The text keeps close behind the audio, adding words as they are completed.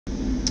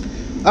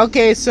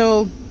Okay,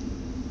 so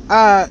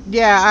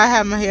yeah, I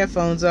have my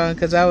headphones on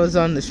because I was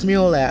on the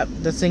Shmule app,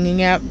 the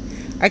singing app.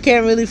 I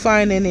can't really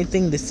find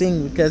anything to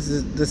sing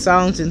because the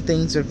songs and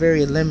things are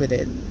very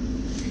limited.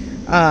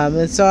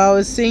 And so I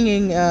was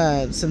singing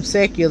some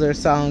secular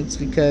songs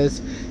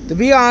because, to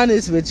be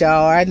honest with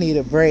y'all, I need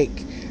a break.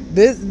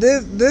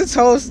 This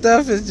whole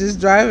stuff is just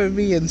driving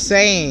me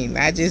insane.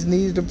 I just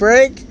needed a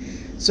break.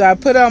 So I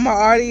put on my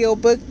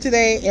audiobook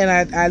today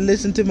and I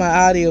listened to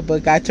my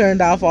audiobook. I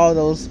turned off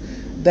all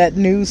that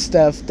new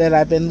stuff that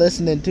I've been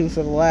listening to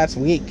for the last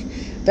week.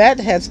 That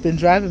has been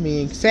driving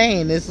me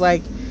insane. It's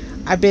like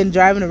I've been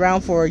driving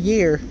around for a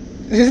year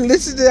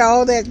listening to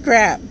all that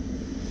crap.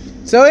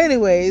 So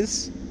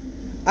anyways,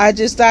 I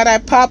just thought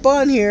I'd pop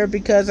on here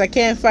because I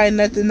can't find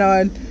nothing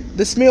on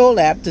the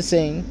Smule app to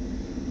sing.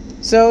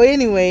 So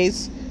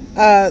anyways,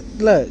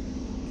 look,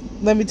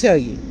 let me tell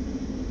you.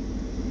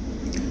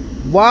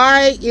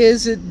 Why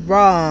is it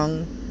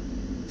wrong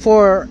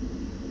for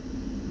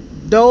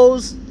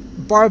those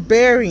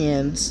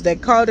barbarians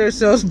that call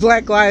themselves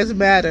Black Lives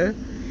Matter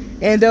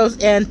and those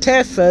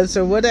Antifas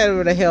or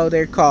whatever the hell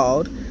they're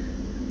called,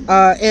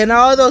 and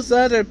all those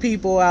other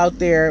people out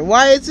there,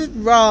 why is it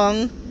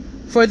wrong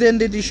for them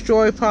to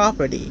destroy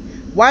property?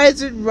 Why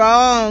is it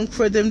wrong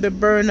for them to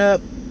burn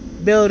up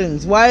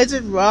buildings? Why is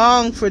it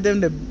wrong for them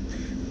to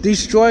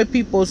destroy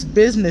people's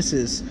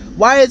businesses?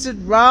 Why is it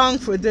wrong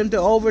for them to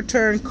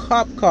overturn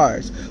cop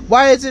cars?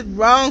 Why is it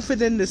wrong for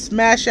them to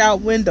smash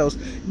out windows?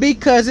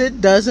 Because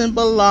it doesn't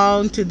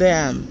belong to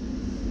them.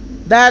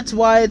 That's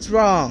why it's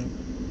wrong.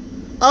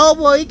 Oh,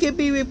 well, it can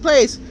be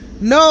replaced.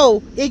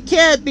 No, it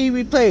can't be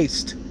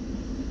replaced.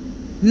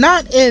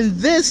 Not in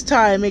this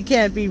time, it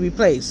can't be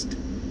replaced.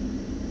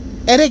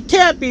 And it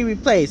can't be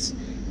replaced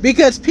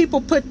because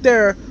people put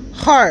their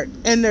heart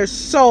and their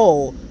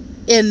soul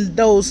in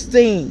those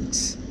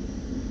things.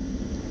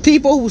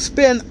 People who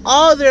spend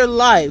all their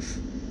life,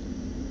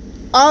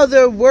 all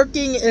their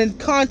working and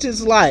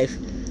conscious life,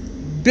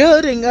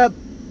 building up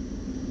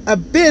a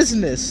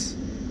business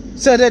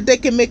so that they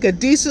can make a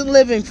decent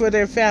living for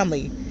their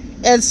family,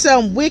 and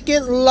some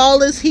wicked,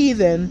 lawless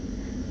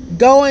heathen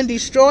go and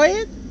destroy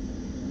it?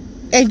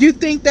 And you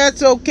think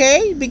that's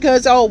okay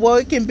because, oh, well,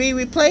 it can be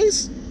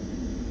replaced?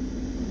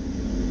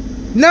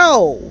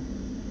 No.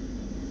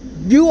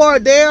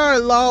 They are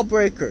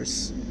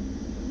lawbreakers.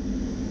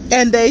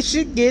 And they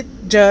should get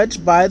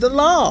judged by the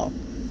law.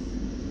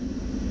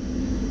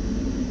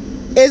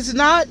 It's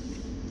not,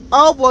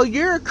 oh, well,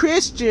 you're a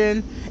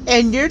Christian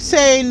and you're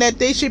saying that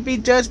they should be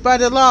judged by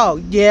the law.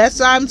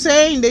 Yes, I'm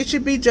saying they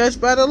should be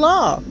judged by the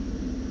law.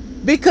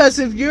 Because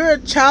if you're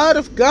a child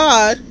of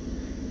God,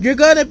 you're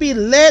going to be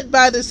led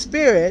by the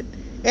Spirit,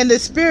 and the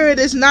Spirit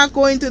is not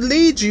going to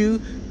lead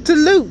you to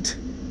loot.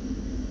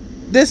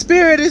 The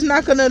Spirit is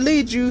not going to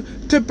lead you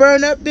to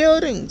burn up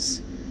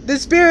buildings. The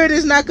Spirit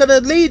is not going to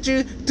lead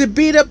you to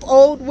beat up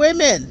old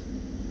women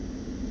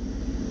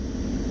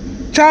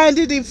trying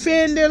to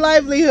defend their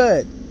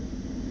livelihood.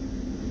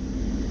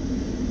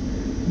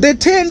 The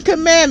 10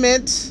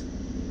 Commandments,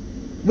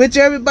 which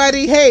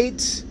everybody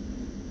hates,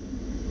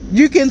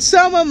 you can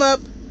sum them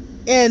up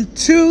in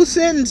 2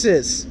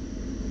 sentences.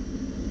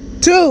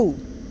 2.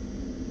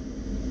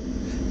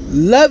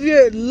 Love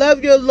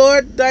your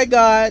Lord thy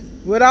God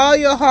with all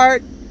your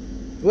heart,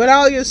 with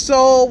all your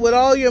soul, with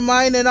all your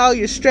mind and all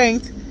your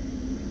strength,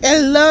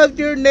 and love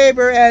your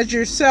neighbor as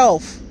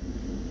yourself.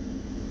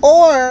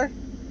 Or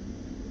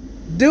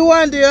do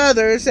unto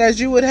others as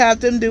you would have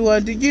them do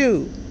unto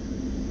you.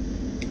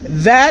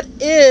 That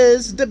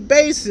is the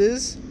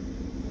basis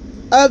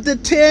of the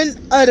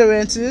 10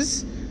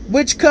 utterances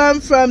which come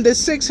from the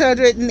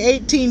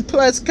 618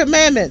 plus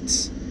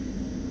commandments.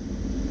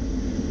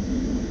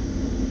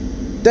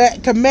 The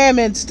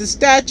commandments, the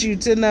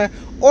statutes, and the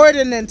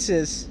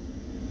ordinances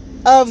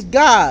of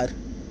God.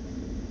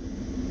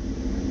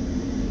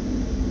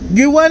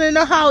 You want to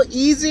know how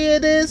easy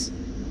it is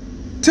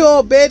to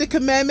obey the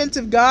commandments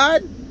of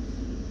God?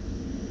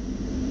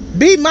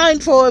 Be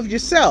mindful of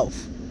yourself.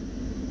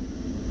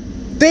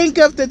 Think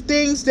of the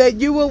things that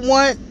you would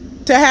want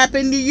to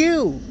happen to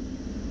you.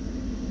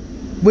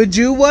 Would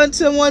you want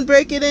someone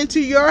breaking into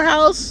your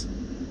house?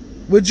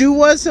 Would you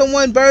want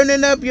someone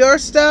burning up your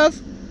stuff?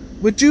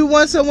 Would you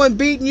want someone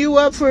beating you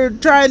up for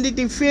trying to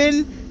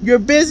defend your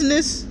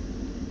business?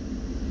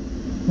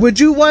 Would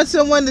you want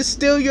someone to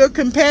steal your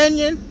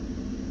companion?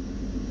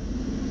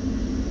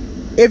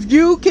 If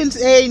you can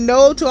say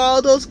no to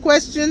all those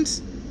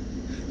questions,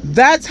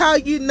 that's how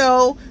you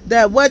know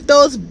that what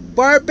those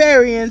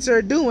barbarians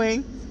are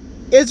doing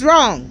is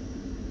wrong.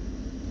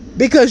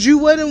 Because you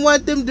wouldn't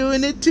want them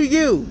doing it to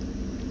you.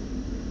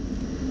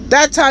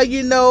 That's how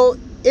you know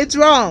it's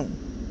wrong.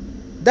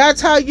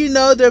 That's how you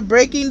know they're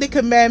breaking the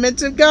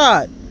commandments of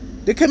God.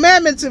 The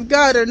commandments of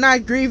God are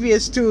not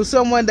grievous to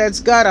someone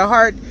that's got a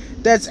heart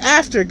that's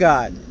after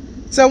God.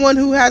 Someone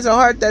who has a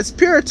heart that's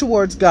pure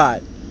towards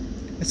God.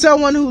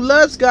 Someone who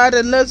loves God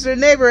and loves their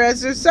neighbor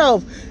as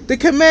themselves. The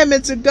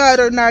commandments of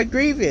God are not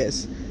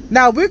grievous.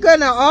 Now, we're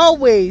going to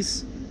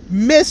always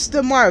miss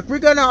the mark. We're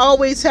going to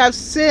always have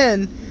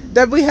sin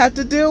that we have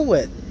to deal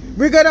with.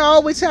 We're going to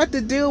always have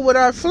to deal with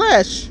our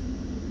flesh.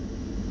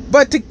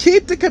 But to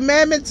keep the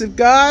commandments of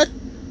God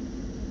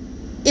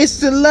is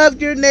to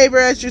love your neighbor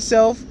as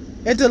yourself,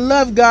 and to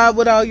love God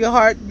with all your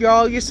heart,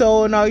 all your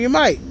soul, and all your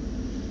might.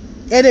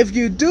 And if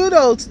you do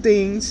those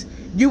things,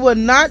 you will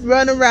not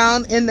run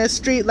around in the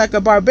street like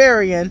a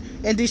barbarian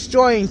and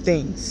destroying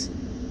things.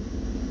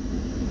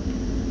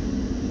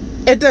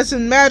 It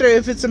doesn't matter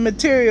if it's a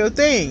material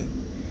thing.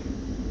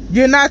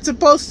 You're not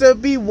supposed to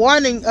be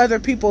wanting other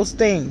people's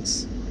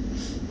things,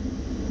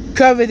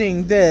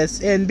 coveting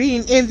this and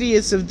being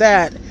envious of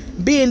that,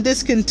 being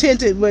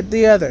discontented with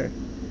the other.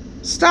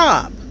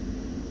 Stop.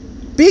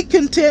 Be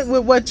content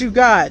with what you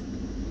got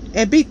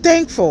and be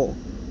thankful.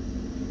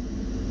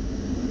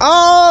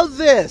 All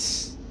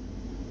this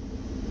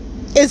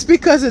is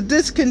because of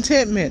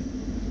discontentment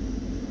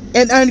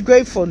and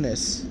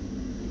ungratefulness.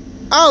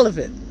 All of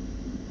it.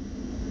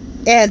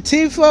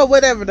 Antifa,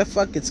 whatever the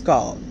fuck it's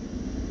called.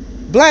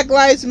 Black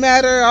Lives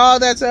Matter, all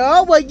that stuff.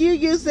 Oh, well, you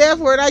used the F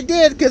word. I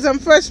did because I'm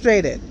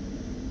frustrated.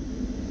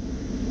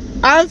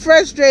 I'm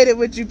frustrated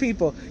with you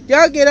people.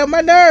 Y'all get on my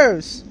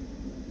nerves.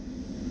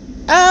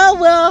 Oh,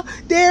 well,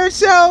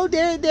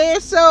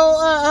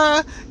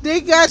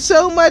 they got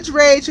so much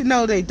rage.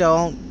 No, they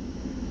don't.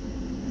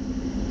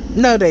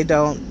 No, they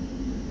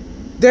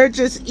don't. They're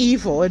just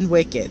evil and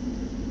wicked.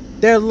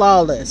 They're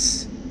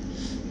lawless.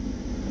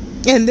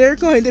 And they're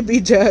going to be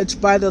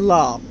judged by the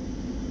law.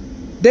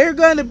 They're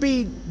going to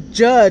be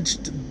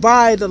judged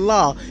by the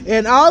law.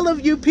 And all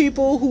of you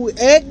people who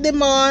egg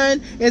them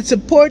on and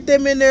support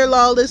them in their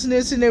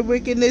lawlessness and their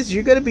wickedness,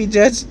 you're going to be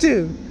judged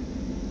too.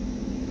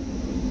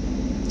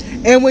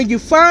 And when you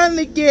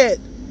finally get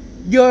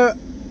your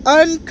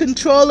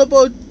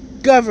uncontrollable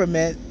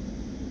government,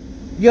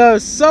 your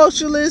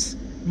socialist,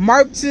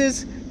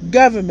 Marxist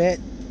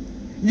government,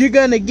 you're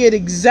going to get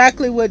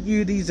exactly what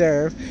you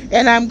deserve.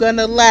 And I'm going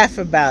to laugh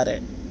about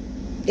it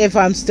if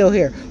I'm still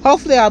here.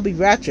 Hopefully I'll be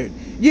raptured.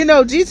 You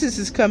know, Jesus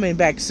is coming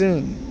back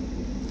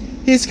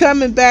soon. He's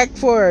coming back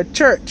for a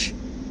church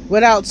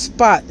without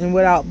spot and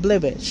without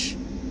blemish.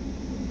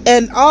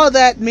 And all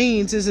that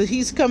means is that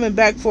he's coming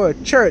back for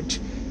a church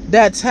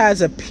that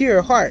has a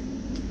pure heart.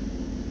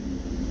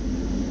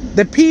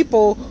 The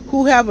people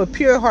who have a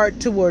pure heart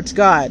towards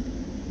God.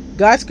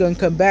 God's going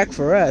to come back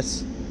for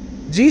us.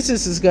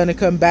 Jesus is going to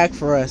come back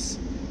for us.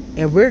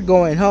 And we're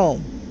going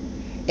home.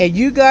 And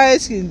you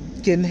guys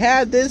can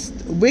have this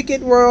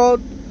wicked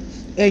world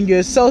and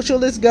your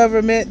socialist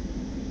government,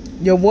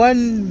 your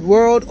one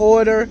world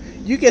order.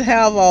 You can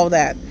have all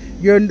that.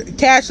 Your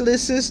cashless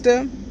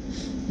system,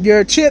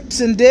 your chips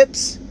and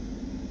dips,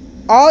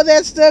 all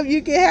that stuff,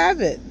 you can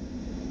have it.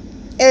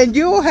 And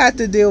you'll have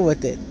to deal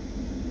with it.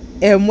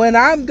 And when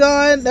I'm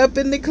gone up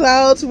in the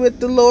clouds with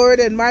the Lord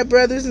and my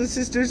brothers and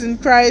sisters in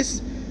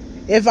Christ,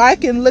 if I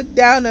can look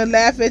down and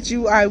laugh at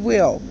you, I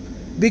will.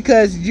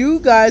 Because you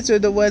guys are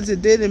the ones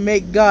that didn't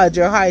make God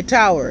your high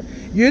tower.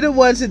 You're the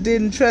ones that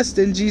didn't trust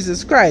in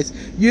Jesus Christ.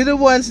 You're the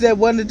ones that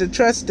wanted to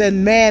trust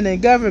in man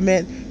and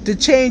government to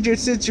change your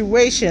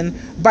situation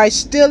by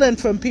stealing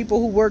from people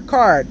who work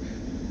hard,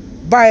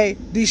 by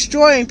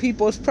destroying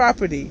people's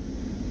property,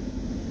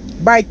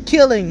 by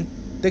killing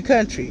the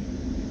country,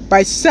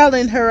 by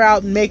selling her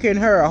out and making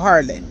her a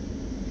harlot.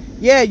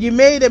 Yeah, you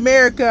made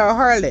America a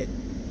harlot.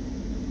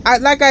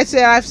 Like I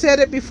said, I've said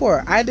it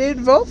before. I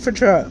didn't vote for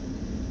Trump,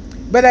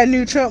 but I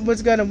knew Trump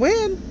was going to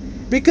win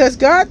because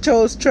God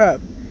chose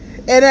Trump.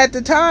 And at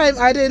the time,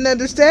 I didn't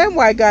understand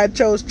why God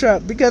chose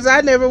Trump because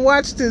I never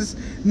watched his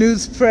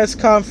news press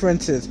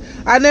conferences.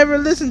 I never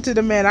listened to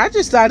the man. I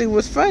just thought he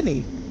was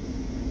funny.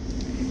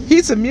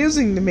 He's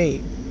amusing to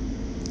me.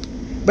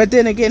 But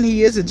then again,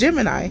 he is a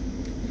Gemini.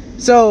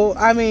 So,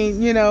 I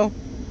mean, you know,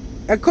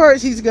 of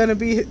course he's going to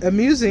be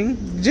amusing.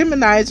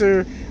 Geminis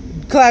are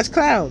class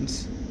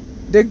clowns.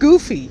 They're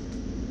goofy.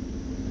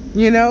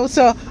 You know,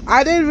 so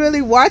I didn't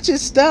really watch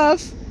his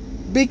stuff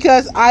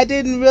because I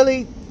didn't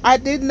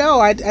know.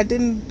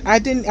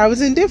 I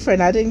was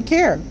indifferent. I didn't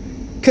care.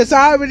 Because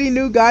I already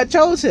knew God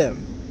chose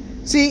him.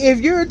 See, if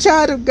you're a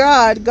child of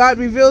God, God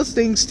reveals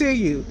things to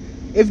you.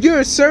 If you're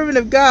a servant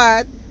of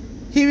God,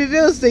 he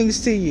reveals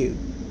things to you.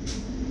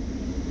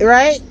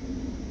 Right?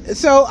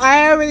 So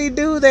I already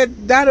knew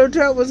that Donald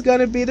Trump was going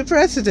to be the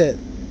president.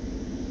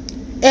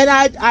 And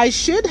I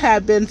should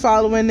have been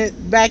following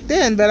it back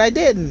then, but I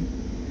didn't.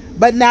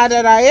 But now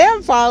that I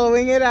am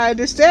following it, I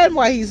understand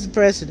why he's the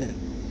president.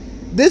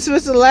 This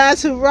was the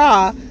last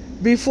hurrah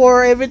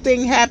before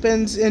everything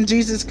happens and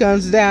Jesus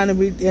comes down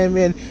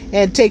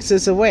and takes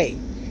us away.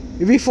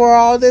 Before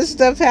all this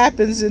stuff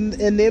happens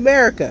in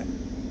America.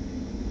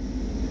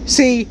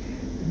 See,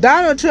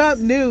 Donald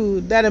Trump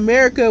knew that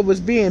America was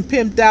being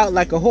pimped out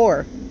like a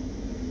whore.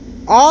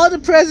 All the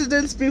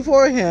presidents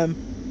before him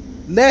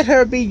let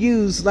her be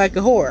used like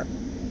a whore.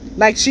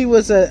 Like she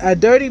was a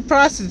dirty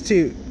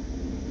prostitute.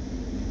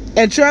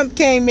 And Trump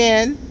came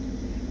in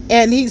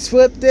and he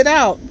swept it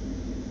out.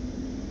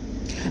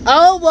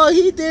 Oh, well,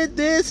 he did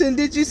this, and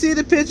did you see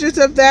the pictures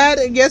of that?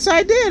 And yes,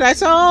 I did. I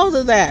saw all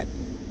of that.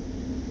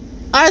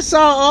 I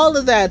saw all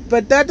of that,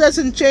 but that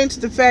doesn't change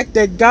the fact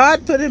that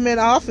God put him in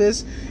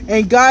office,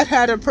 and God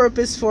had a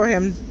purpose for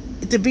him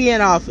to be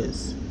in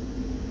office.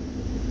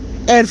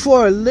 And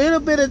for a little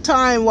bit of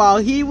time while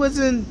he was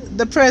in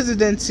the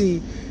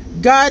presidency,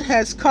 God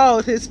has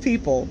called his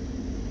people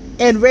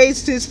and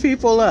raised his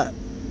people up.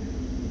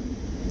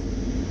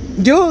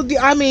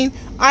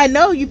 I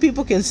know you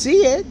people can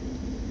see it.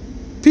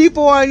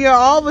 People on your,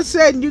 all of a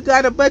sudden you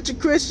got a bunch of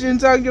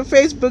Christians on your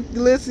Facebook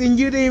list and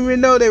you didn't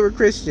even know they were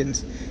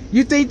Christians.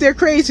 You think they're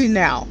crazy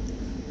now.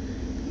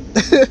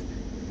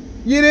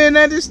 You didn't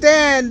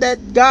understand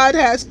that God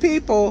has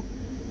people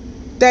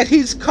that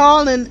he's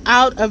calling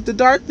out of the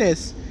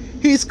darkness.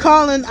 He's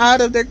calling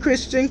out of their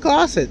Christian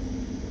closet.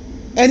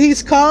 And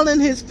he's calling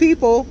his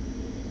people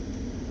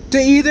to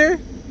either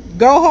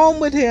go home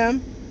with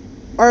him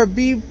or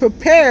be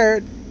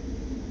prepared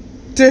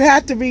to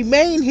have to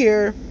remain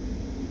here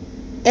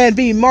and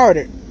be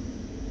martyred.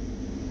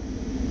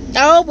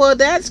 Oh, well,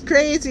 that's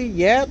crazy.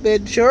 Yep,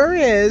 it sure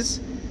is.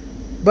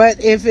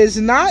 But if it's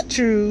not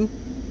true,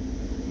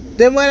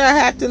 then what do I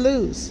have to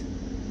lose?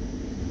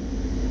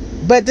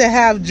 But to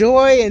have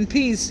joy and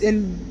peace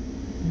in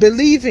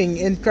believing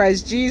in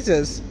Christ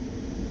Jesus.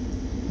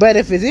 But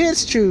if it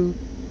is true,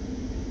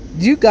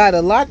 you got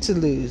a lot to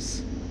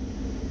lose.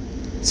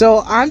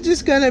 So I'm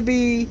just going to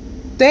be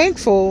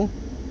thankful,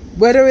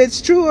 whether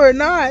it's true or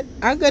not.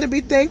 I'm going to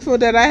be thankful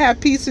that I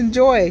have peace and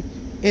joy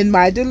in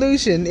my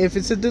delusion, if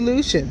it's a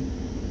delusion.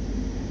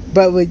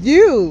 But with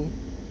you,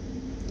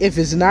 if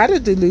it's not a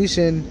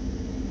delusion,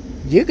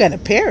 you're going to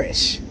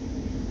perish.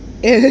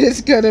 And it's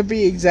going to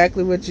be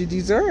exactly what you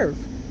deserve.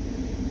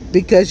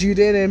 Because you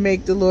didn't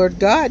make the Lord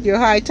God your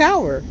high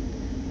tower.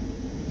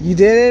 You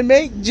didn't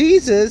make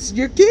Jesus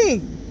your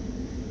king.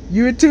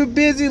 You were too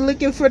busy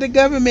looking for the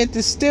government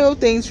to steal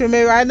things from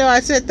you. I know I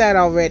said that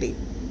already.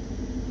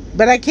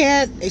 But I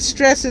can't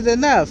stress it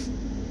enough.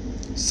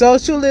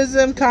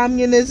 Socialism,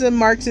 communism,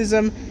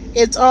 Marxism,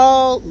 it's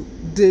all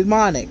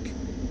demonic.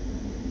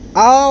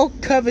 All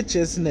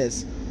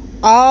covetousness.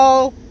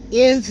 All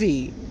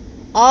envy.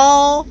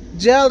 All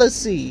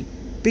jealousy.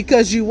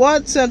 Because you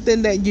want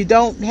something that you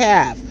don't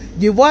have.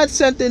 You want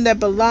something that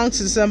belongs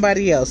to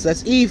somebody else.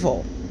 That's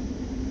evil.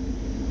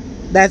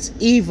 That's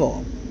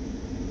evil.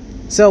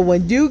 So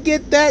when you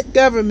get that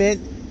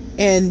government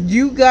and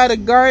you got a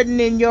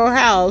garden in your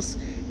house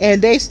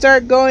and they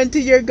start going to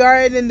your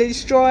garden and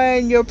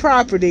destroying your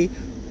property,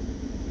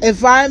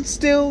 if I'm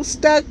still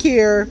stuck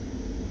here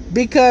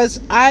because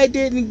I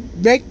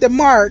didn't make the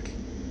mark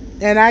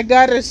and I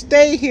gotta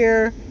stay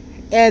here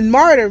and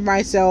martyr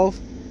myself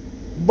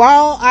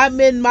while I'm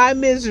in my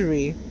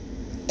misery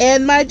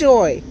and my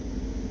joy,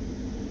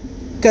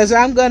 because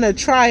I'm gonna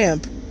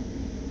triumph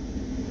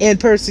in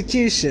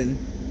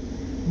persecution.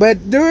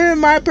 But during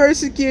my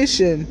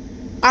persecution,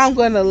 I'm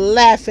going to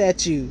laugh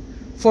at you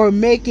for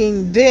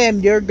making them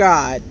your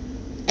God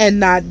and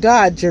not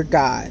God your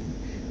God.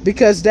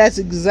 Because that's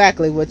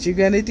exactly what you're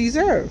going to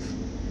deserve.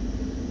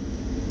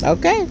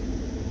 Okay?